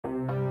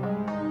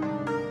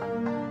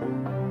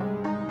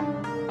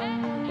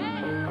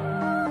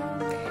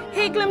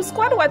Hey Glam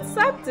Squad, what's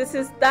up? This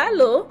is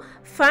Dalou.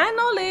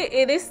 Finally,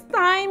 it is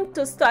time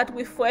to start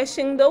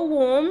refreshing the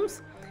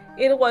rooms.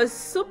 It was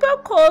super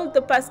cold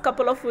the past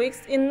couple of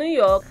weeks in New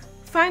York.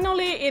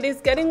 Finally, it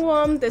is getting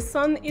warm, the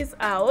sun is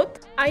out.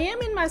 I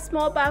am in my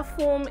small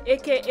bathroom,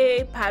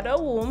 aka powder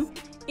room.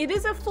 It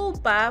is a full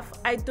bath.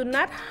 I do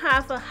not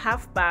have a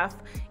half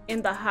bath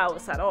in the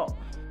house at all.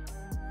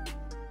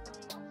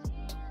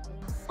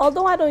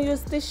 Although I don't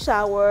use this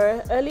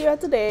shower, earlier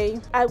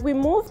today I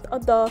removed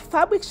the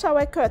fabric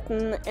shower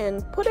curtain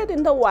and put it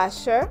in the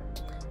washer.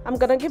 I'm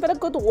gonna give it a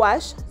good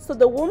wash so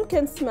the room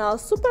can smell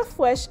super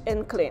fresh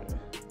and clean.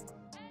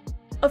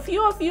 A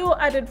few of you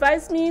had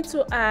advised me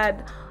to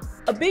add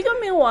a bigger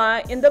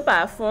mirror in the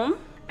bathroom.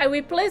 I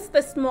replaced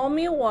the small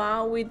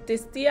mirror with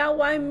this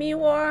DIY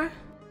mirror.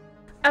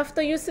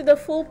 After you see the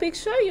full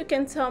picture, you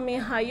can tell me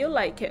how you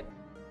like it.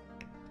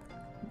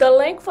 The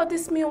link for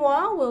this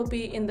mirror will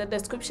be in the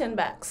description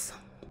box.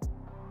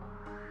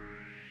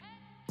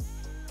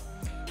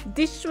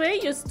 This tray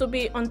used to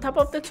be on top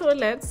of the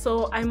toilet,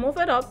 so I moved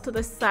it up to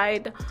the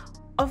side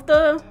of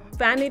the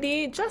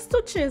vanity just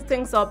to change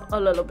things up a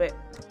little bit.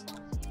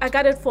 I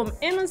got it from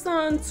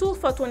Amazon, 2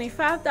 for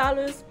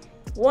 $25.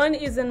 One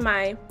is in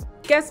my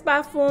guest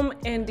bathroom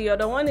and the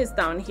other one is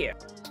down here.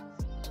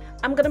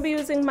 I'm gonna be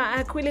using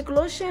my acrylic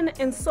lotion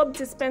and soap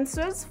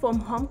dispensers from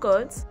Home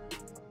Goods.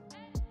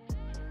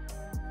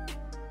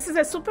 This is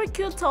a super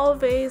cute towel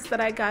vase that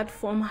I got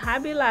from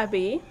Hobby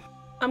Lobby.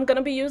 I'm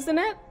gonna be using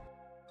it.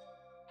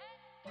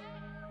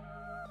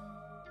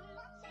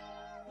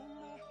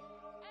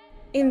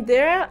 In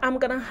there, I'm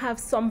gonna have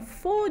some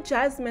full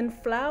jasmine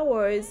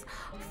flowers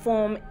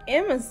from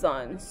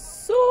Amazon.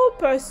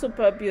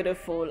 Super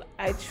beautiful.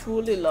 I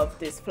truly love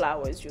these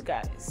flowers, you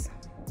guys.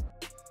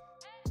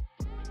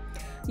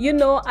 You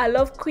know, I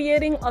love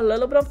creating a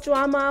little bit of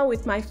drama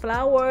with my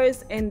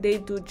flowers, and they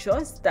do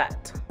just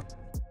that.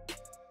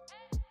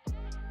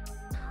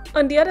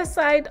 On the other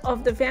side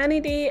of the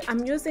vanity,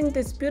 I'm using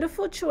this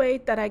beautiful tray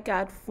that I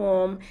got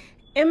from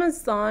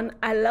Amazon.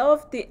 I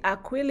love the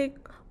acrylic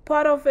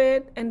part of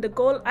it and the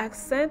gold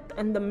accent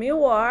and the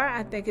mirror.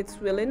 I think it's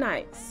really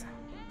nice.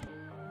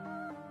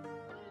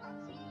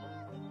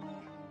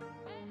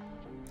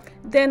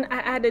 Then I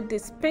added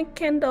this pink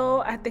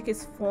candle. I think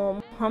it's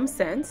from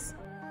HomeSense.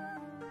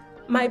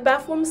 My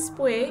bathroom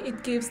spray,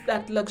 it gives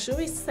that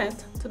luxury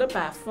scent to the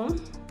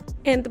bathroom.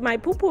 And my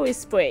poo-poo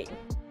spray.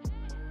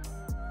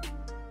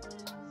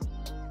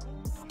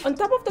 On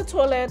top of the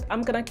toilet,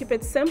 I'm gonna keep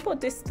it simple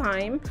this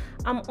time.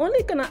 I'm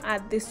only gonna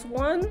add this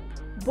one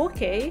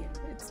bouquet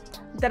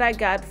that I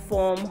got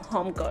from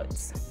Home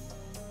Goods.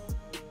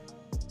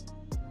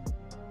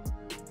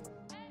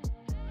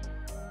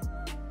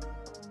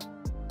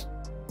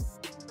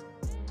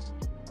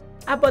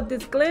 I bought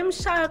these glam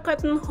shower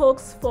curtain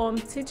hooks from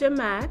TJ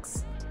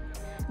Maxx.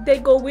 They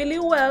go really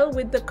well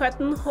with the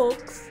curtain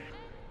hooks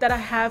that I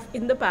have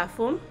in the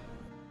bathroom.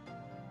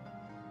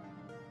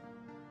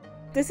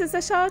 This is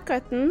a shower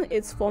curtain.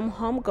 It's from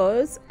Home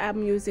Goods.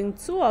 I'm using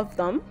 2 of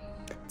them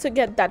to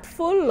get that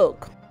full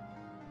look.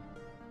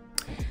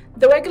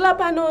 The regular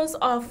panels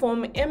are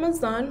from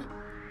Amazon.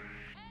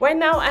 Right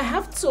now I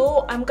have 2.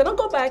 I'm gonna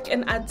go back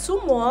and add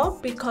 2 more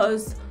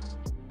because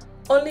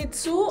only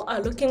 2 are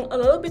looking a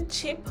little bit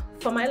cheap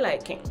for my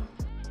liking.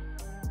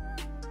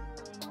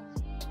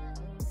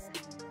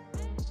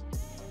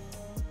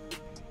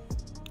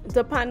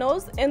 The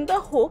panels and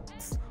the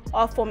hooks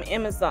are from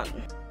Amazon.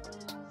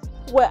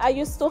 Where I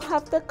used to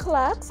have the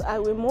clocks, I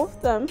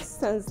removed them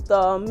since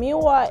the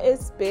mirror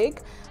is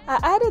big. I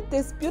added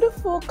this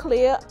beautiful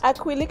clear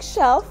acrylic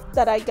shelf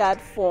that I got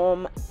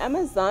from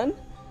Amazon.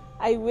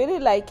 I really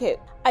like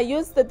it. I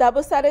used the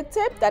double-sided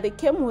tape that it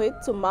came with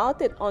to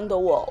mount it on the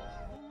wall.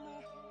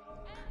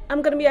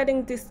 I'm gonna be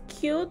adding this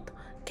cute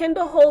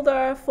candle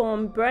holder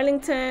from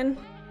Burlington,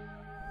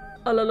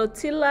 a little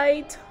tea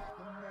light,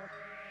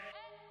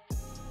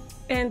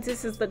 and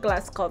this is the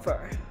glass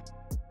cover.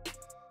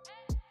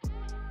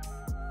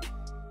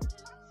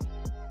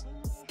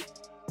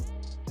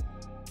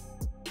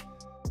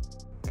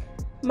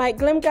 My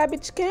Glam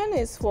garbage can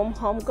is from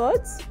Home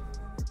Goods.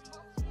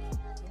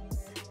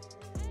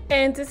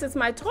 And this is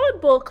my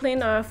toilet bowl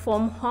cleaner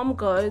from Home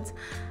Goods.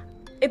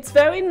 It's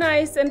very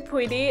nice and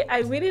pretty. I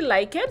really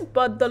like it,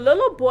 but the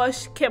little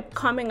brush kept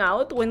coming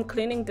out when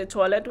cleaning the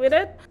toilet with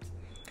it.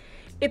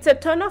 It's a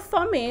turn off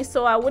for me,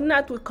 so I would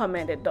not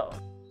recommend it though.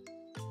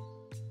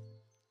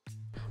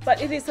 But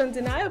it is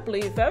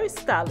undeniably very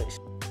stylish.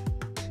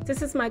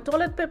 This is my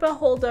toilet paper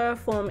holder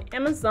from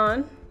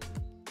Amazon.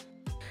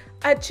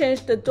 I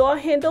changed the door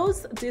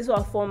handles. These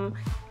are from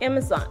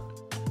Amazon.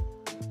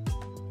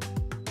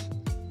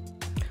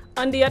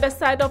 On the other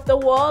side of the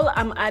wall,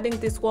 I'm adding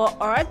this wall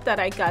art that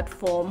I got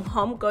from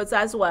Home Goods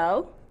as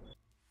well.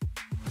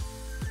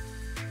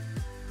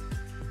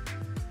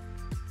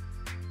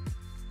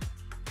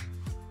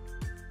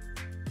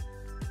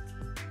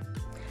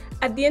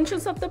 At the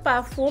entrance of the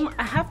bathroom,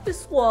 I have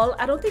this wall.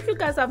 I don't think you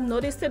guys have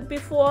noticed it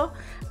before.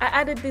 I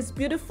added this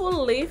beautiful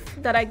leaf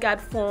that I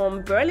got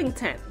from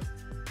Burlington.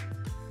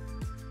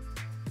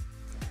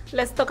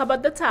 Let's talk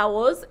about the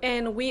towels,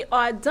 and we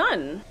are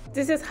done.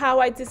 This is how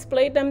I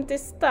displayed them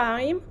this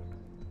time.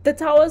 The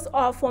towels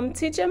are from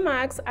TJ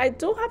Maxx. I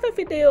do have a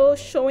video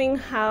showing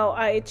how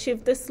I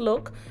achieved this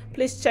look.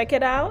 Please check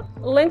it out.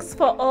 Links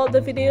for all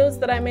the videos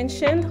that I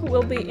mentioned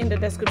will be in the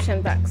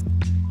description box.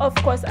 Of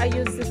course, I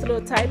use this little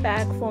tie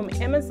bag from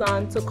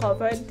Amazon to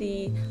cover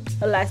the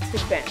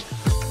elastic band.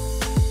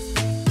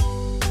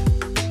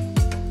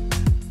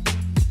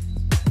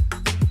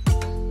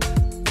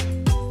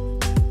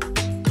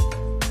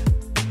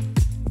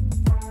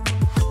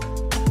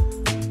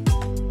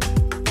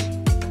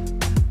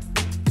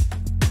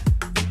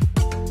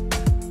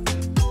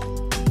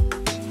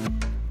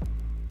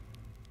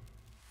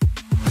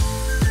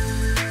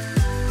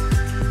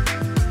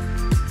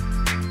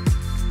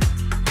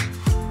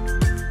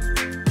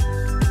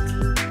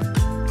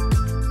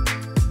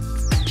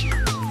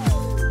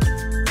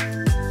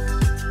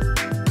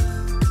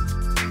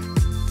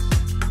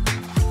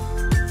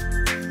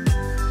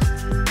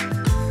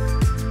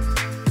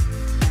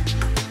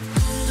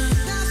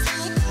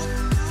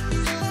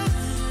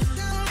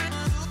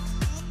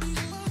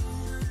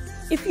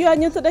 If you are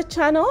new to the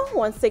channel,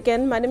 once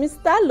again, my name is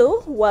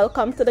Dalou.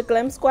 Welcome to the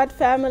Glam Squad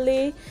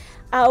family.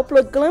 I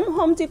upload glam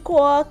home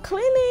decor,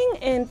 cleaning,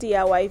 and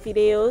DIY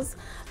videos.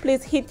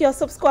 Please hit your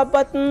subscribe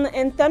button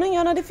and turn on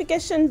your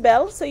notification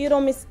bell so you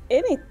don't miss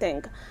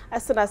anything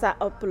as soon as I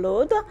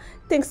upload.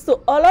 Thanks to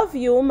all of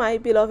you, my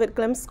beloved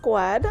Glam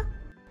Squad.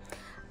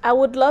 I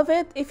would love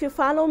it if you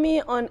follow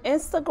me on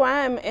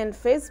Instagram and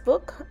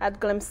Facebook at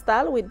Glam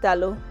Style with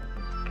Dalou.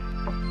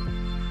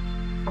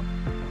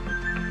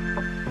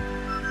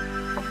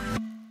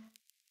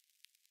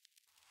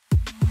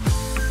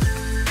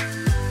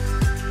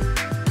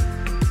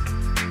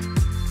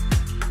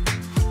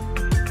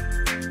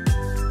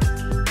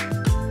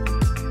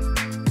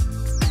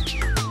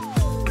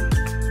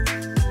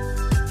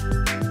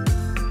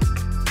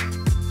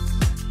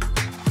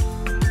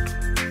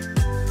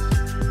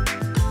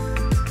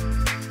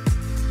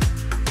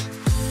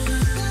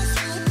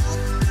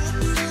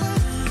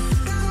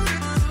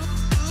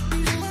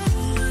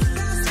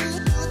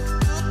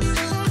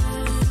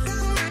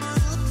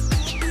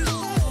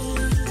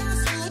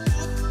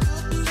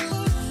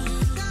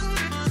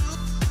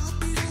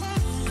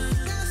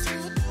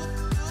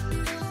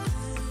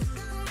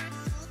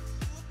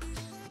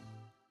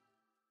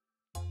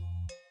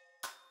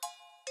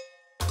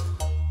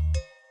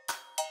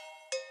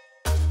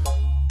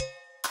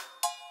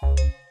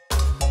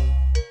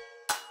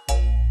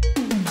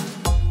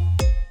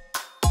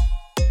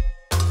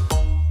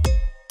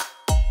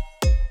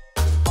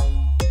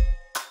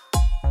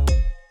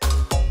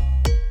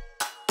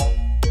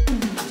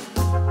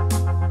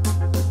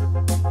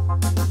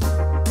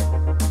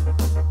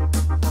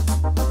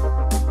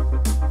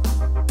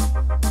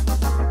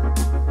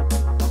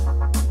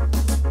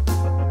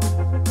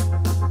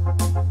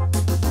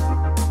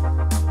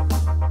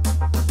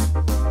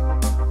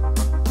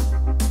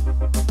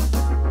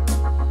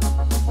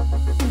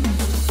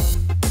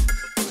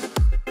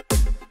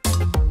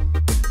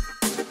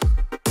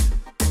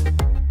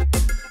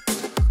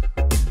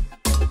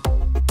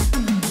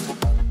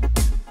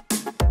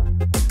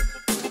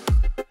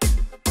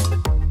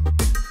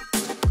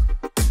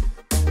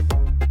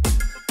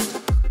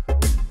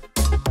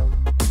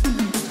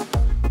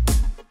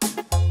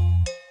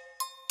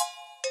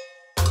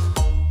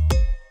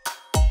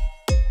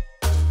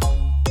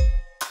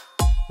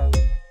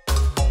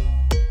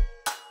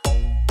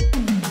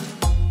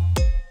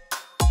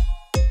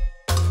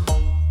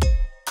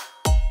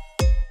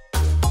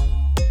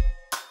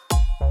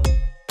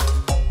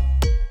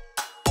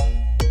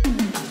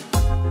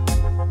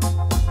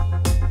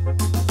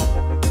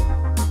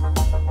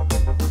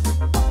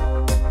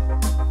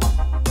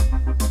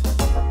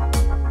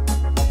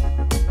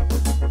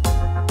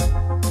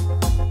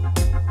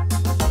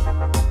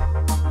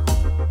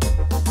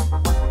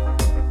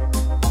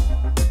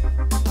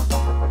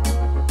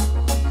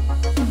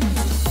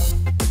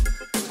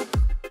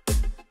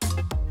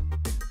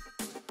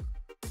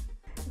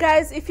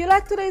 Guys, if you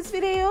like today's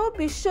video,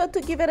 be sure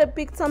to give it a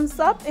big thumbs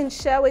up and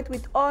share it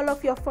with all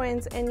of your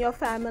friends and your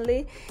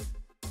family.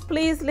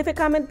 Please leave a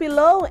comment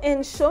below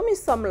and show me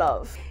some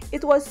love.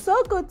 It was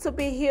so good to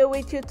be here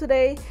with you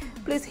today.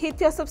 Please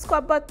hit your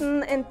subscribe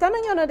button and turn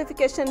on your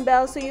notification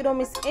bell so you don't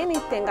miss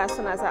anything as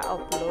soon as I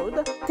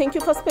upload. Thank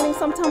you for spending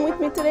some time with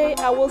me today.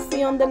 I will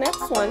see you on the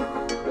next one.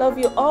 Love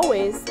you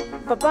always.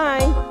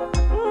 Bye-bye.